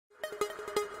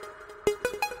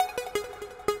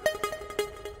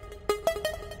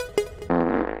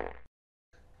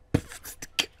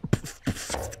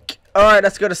Alright,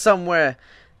 let's go to somewhere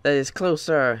that is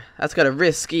closer. Let's go to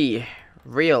Risky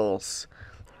Reels.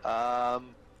 I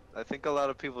think a lot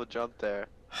of people jumped there.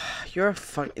 You're a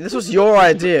fuck. This was your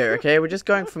idea, okay? We're just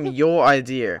going from your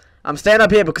idea. I'm staying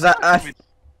up here because I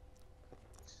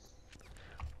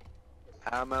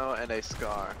Ammo and a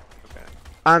scar. Okay.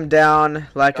 I'm down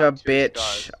like a Got 2 bitch.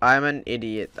 scars. I'm an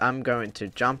idiot. I'm going to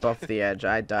jump off the edge.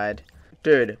 I died.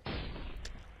 Dude.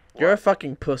 You're a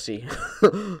fucking pussy.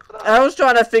 I was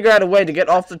trying to figure out a way to get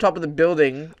off the top of the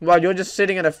building while you're just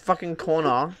sitting in a fucking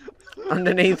corner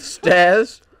underneath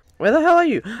stairs. Where the hell are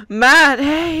you? Matt,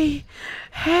 hey!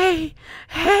 Hey!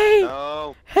 Hey!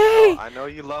 No. Hey! No, I know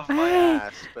you love my Hey!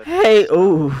 ass, but Hey!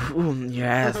 Ooh, your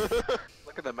ass.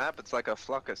 look at the map, it's like a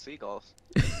flock of seagulls.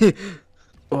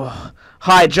 Oh,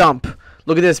 high jump.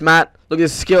 Look at this, Matt. Look at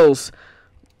his skills.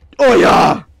 Oh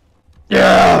yeah!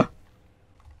 Yeah!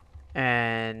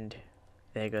 And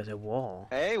there goes a wall.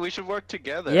 Hey, we should work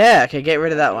together. Yeah, okay, get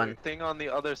rid of that one. Thing on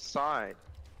the other side.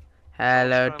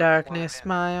 Hello, trying to darkness, climb.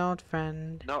 my old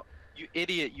friend. No, you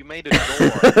idiot, you made a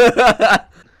door.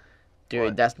 Dude,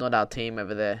 What? that's not our team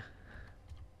over there.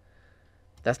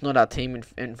 That's not our team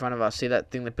in front of us. See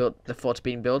that thing that built the fort's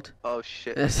being built? Oh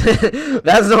shit.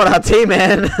 That's not our team,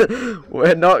 man.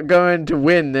 We're not going to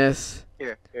win this.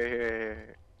 Here.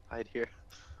 Hide here.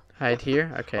 Hide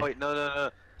here? Okay. Oh wait, no.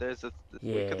 There's a.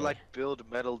 We Yeah. could like build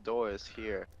metal doors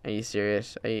here. Are you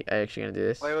serious? Are you actually gonna do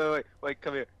this? Wait,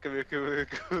 come here,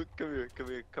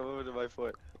 come over to my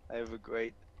fort. I have a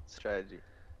great strategy.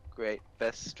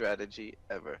 Best strategy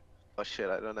ever. Oh shit,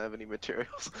 I don't have any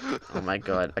materials. Oh my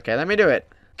god. Okay, let me do it.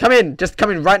 Come in. Just come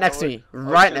in right next to me.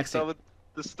 Right next to me.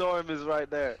 The storm is right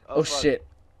there. Oh fuck. shit.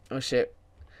 Oh shit.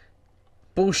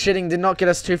 Bullshitting did not get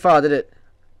us too far, did it?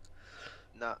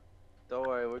 Nah, don't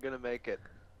worry, we're gonna make it.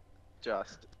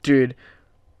 Just. Dude,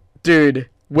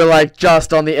 we're like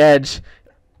just on the edge.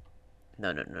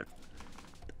 No.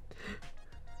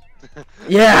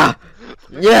 Yeah!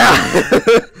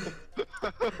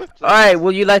 Alright,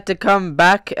 will you like to come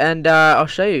back and I'll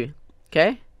show you?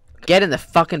 Okay? Get in the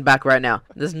fucking back right now.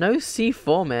 There's no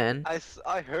C4, man.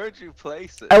 I heard you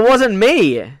place it. It wasn't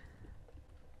me! Right.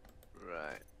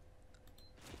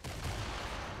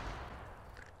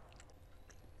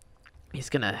 He's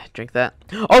gonna drink that.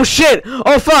 Oh shit!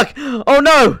 Oh fuck! Oh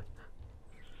no!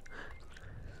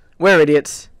 We're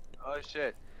idiots. Oh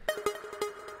shit.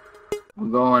 We're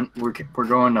going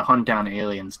to hunt down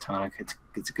aliens, Tonic.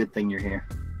 It's a good thing you're here.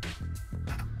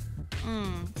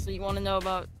 So you want to know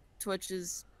about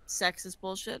Twitch's sexist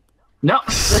bullshit? No,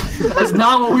 that's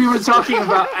not what we were talking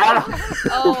about at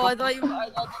all. Oh, I thought you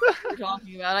were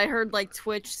talking about. I heard like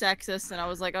Twitch sexist, and I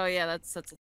was like, oh yeah, that's.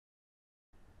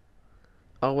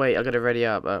 Oh wait, I gotta ready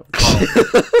up. Oh.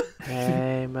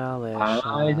 Hey, Melissa.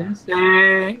 I didn't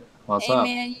say. What's Hey up?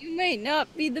 man, you may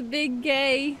not be the big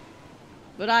gay,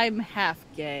 but I'm half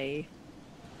gay.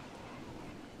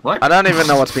 What? I don't even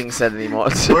know what's being said anymore.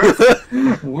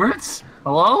 Words?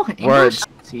 Hello? English? Words.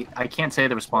 See, I can't say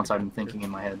the response I'm thinking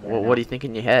in my head. Right What do you think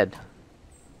in your head?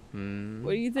 Hmm.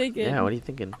 What are you thinking? Yeah, what are you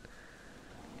thinking?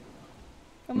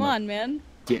 Come on, man.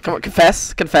 Come on,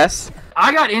 confess.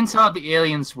 I got intel the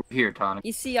aliens were here, Tonic.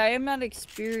 You see, I am not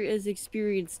as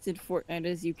experienced in Fortnite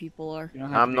as you people are.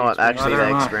 I'm not actually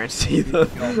that experienced either.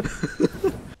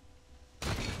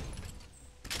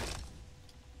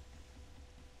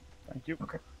 Thank you.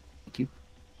 Okay. Thank you.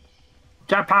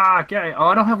 Jetpack! Yeah. Oh,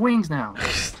 I don't have wings now.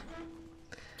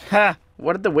 Ha!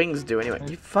 What did the wings do anyway?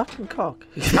 You fucking cock.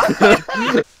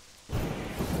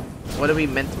 What are we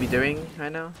meant to be doing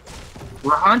right now?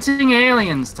 We're hunting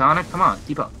aliens, Tonic. Come on,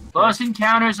 keep up. Close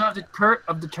encounters of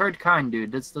the turd kind,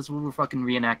 dude. That's what we're fucking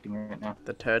reenacting right now.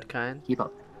 The turd kind? Keep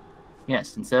up.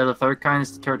 Yes, instead of the third kind,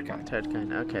 it's the turd kind. Turd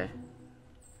kind, okay.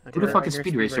 Who the fuck is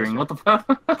speed racing? What the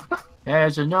fuck?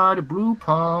 There's another blue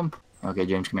pump. Okay,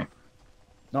 James, come here.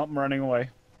 Nope, I'm running away.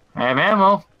 I have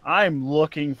ammo. I'm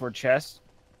looking for chests.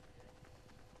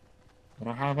 I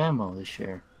don't have ammo this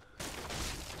year.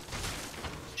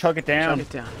 Chug it down. Chug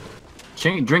it down.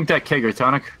 Drink that kegger,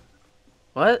 Tonic.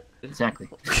 What? Exactly.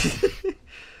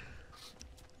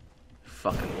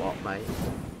 Fucking what, mate?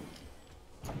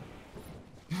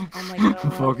 Oh my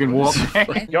god. Fucking walk.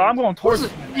 Yo, I'm going towards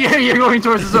it. Yeah, you're going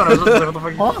towards the zone. I was like, what the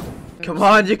fuck? Huh? Come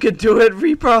on, you can do it,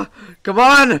 Reaper! Come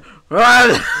on!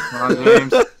 Run! Come on,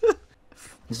 James.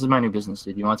 This is my new business,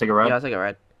 dude. You want to take a ride? Yeah, I'll take a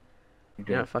ride.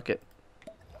 Okay. Yeah, fuck it.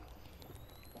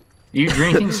 You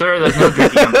drinking, sir? There's no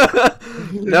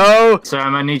drinking. No! Sir,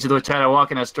 I'm gonna need you to try to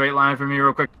walk in a straight line for me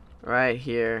real quick. Right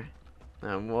here.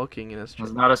 I'm walking in a straight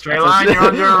It's not a straight That's line. a- You're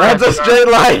under That's arrest. a straight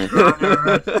line! You're under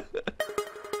arrest.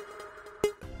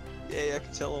 Yeah, I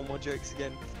can tell all my jokes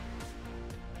again.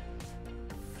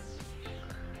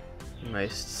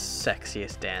 Most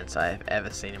sexiest dance I have ever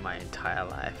seen in my entire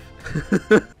life.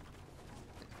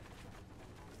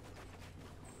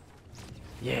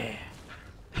 Yeah.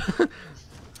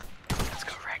 Let's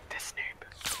go wreck this noob.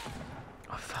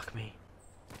 Oh fuck me.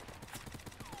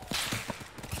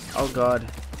 Oh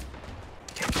god.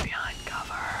 Get behind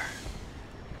cover.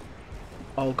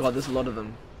 Oh god, there's a lot of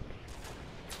them.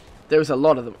 There's a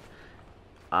lot of them.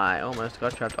 I almost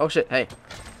got trapped. Oh shit, hey.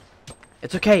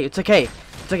 It's okay, it's okay.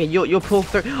 It's okay, you'll pull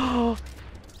through. Oh,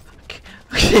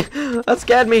 that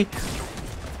scared me.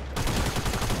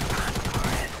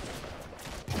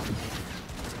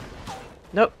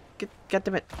 Nope. God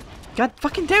damn it. God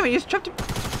fucking damn it, you just trapped him.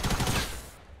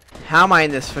 How am I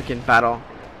in this freaking battle?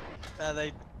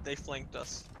 They flanked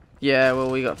us. Yeah, well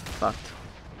we got fucked.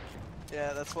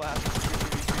 Yeah, that's what happens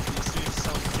as soon as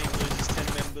some team loses 10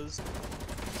 members.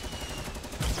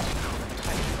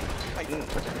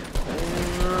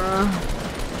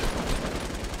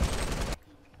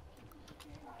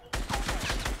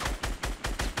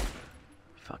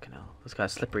 Fucking hell, this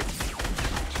guy's slippery.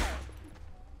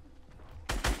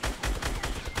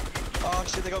 Oh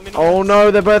shit, they got mini. Oh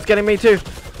no, they're both getting me too.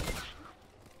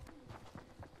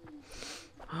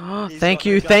 Thank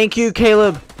you,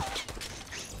 Caleb.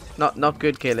 Not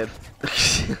good, Caleb.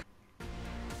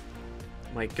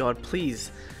 My god,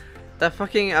 please. That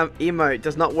fucking emote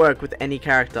does not work with any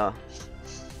character.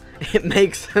 It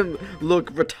makes him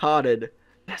look retarded.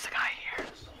 There's a guy here.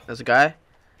 There's a guy?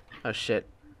 Oh shit.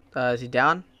 Is he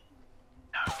down?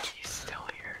 No, he's still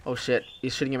here. Oh shit,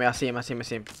 he's shooting at me. I see him.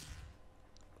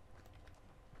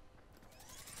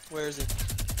 Where is he?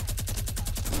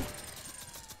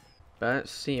 But I don't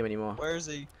see him anymore. Where is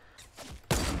he?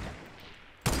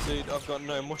 Dude, I've got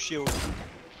no more shield.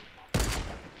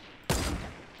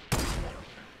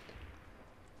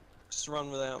 Just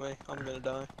run without me. I'm gonna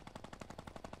die.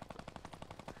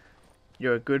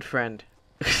 You're a good friend.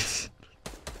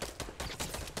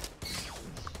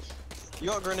 You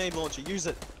got a grenade launcher, use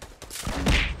it.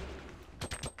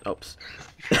 Oops.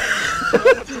 You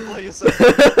don't have to blow yourself.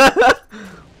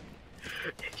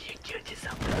 If you killed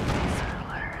yourself, that would be so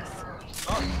hilarious.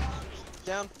 Oh,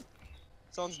 down.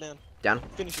 Someone's down. Down.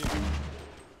 Finish him.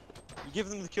 You give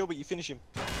them the kill, but you finish him.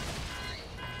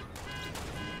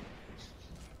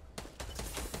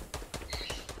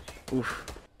 Oof.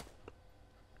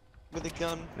 With a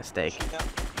gun. Mistake. Shoot out.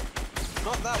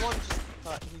 Not that one, just...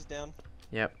 Alright, he's down.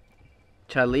 Yep.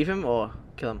 Should I leave him or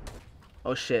kill him?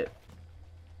 Oh shit.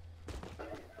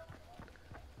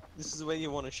 This is where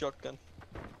you want a shotgun.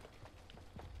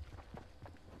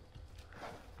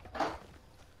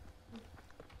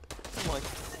 Like,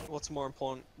 what's more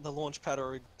important, the launch pad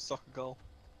or a soccer goal?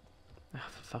 Oh,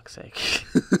 for fuck's sake.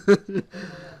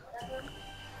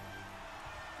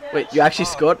 Wait, you actually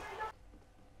scored?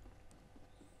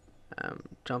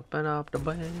 Jumping up the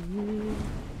way.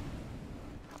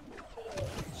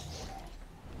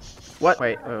 What?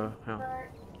 Wait, oh. Yeah.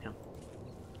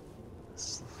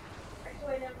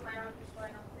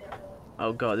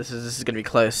 Oh god, this is gonna be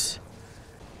close.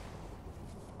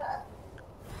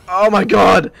 Oh my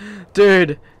god!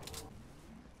 Dude!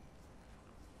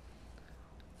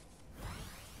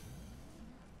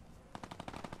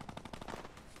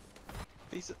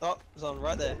 Piece of, oh, there's one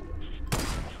right there.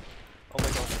 Oh my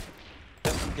god.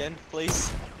 Yep, again,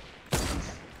 please.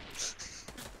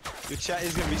 Your chat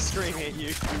is gonna be screaming at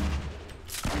you.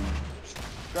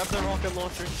 Grab the rocket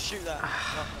launcher and shoot that.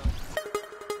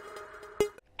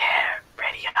 Yeah,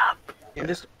 ready up. Yeah, I'm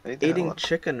just they did a eating lot.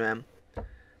 chicken, man.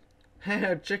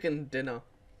 Chicken dinner.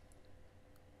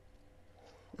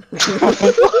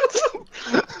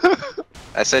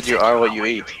 I said you are what you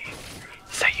eat.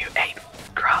 So you ate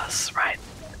grass, right?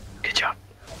 Good job.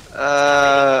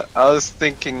 I was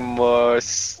thinking more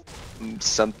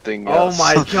something else. Oh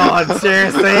my god,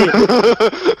 seriously?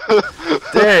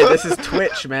 Dude, this is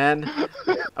Twitch, man.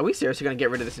 Are we seriously gonna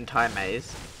get rid of this entire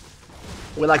maze?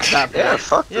 We're like that. Yeah,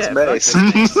 fuck this maze.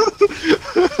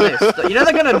 Nice. You know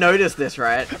they're gonna notice this,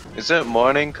 right? Is it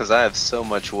morning? Cause I have so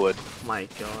much wood. My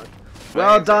god.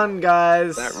 Well done,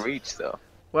 guys. That reach though.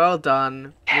 Well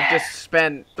done. We've just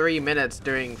spent 3 minutes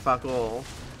doing fuck all.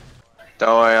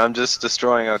 Don't worry, I'm just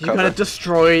destroying our You're cover. gonna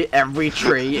destroy every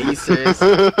tree, are you serious?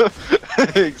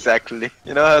 Exactly.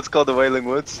 You know how it's called the Wailing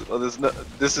Woods? Well, there's no.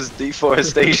 This is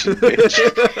deforestation, bitch.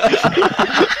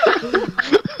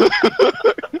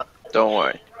 Don't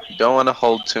worry. You don't want to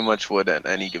hold too much wood at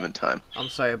any given time. I'm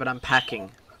sorry, but I'm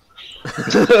packing.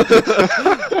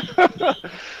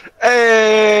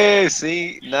 Hey,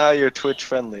 see? Now you're Twitch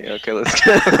friendly. Okay, let's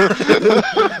go.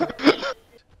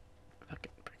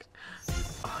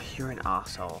 Oh, you're an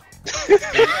asshole. You're a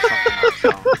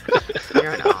fucking asshole.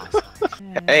 You're an asshole.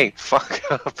 Hey, fuck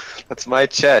up. That's my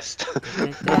chest.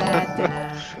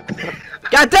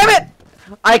 God damn it!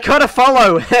 I caught a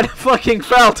follow and fucking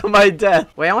fell to my death.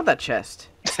 Wait, I want that chest.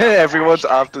 Everyone's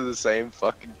after the same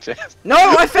fucking chest. No,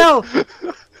 I fell!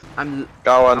 I'm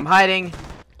Go hiding.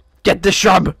 Get the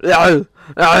shrub!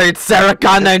 It's Sarah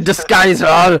Connor in disguise!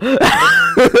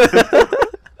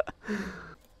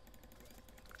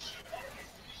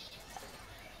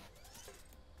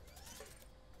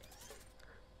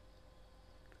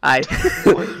 I.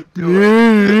 What are you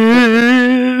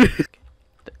doing?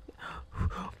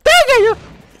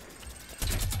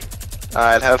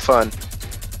 Alright, have fun.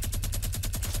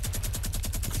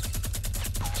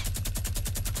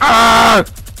 Ah!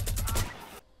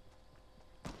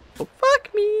 Oh,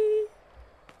 fuck me!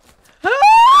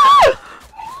 Ah!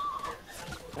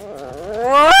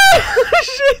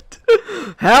 Shit!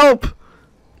 Help!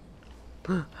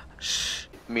 Shh.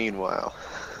 Meanwhile.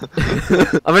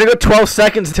 I've only got 12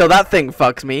 seconds until that thing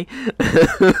fucks me.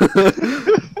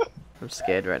 I'm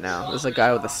scared right now. There's a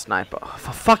guy with a sniper. Oh,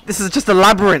 for fuck, this is just a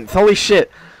labyrinth. Holy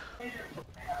shit.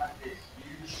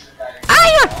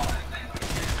 Ah!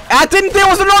 I didn't think it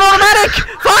was an automatic!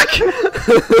 Fuck!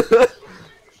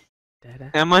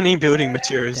 How many building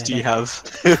materials do you have?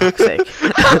 Fuck's sake.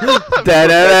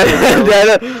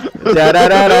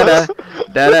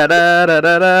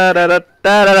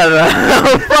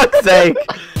 Oh, fuck's sake.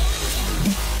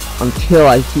 Until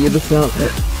I hear the sound.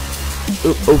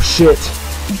 Oh shit.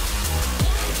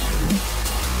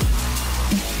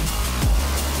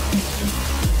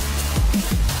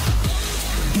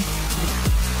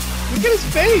 Look at his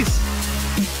face!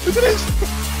 Look at his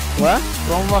What?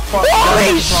 Holy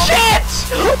Holy shit!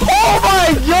 Oh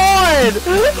my god!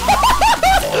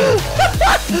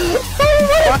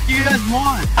 Fuck you guys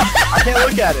want? I can't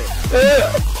look at it.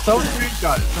 Someone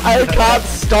screenshot it. I can't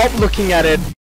stop looking at it.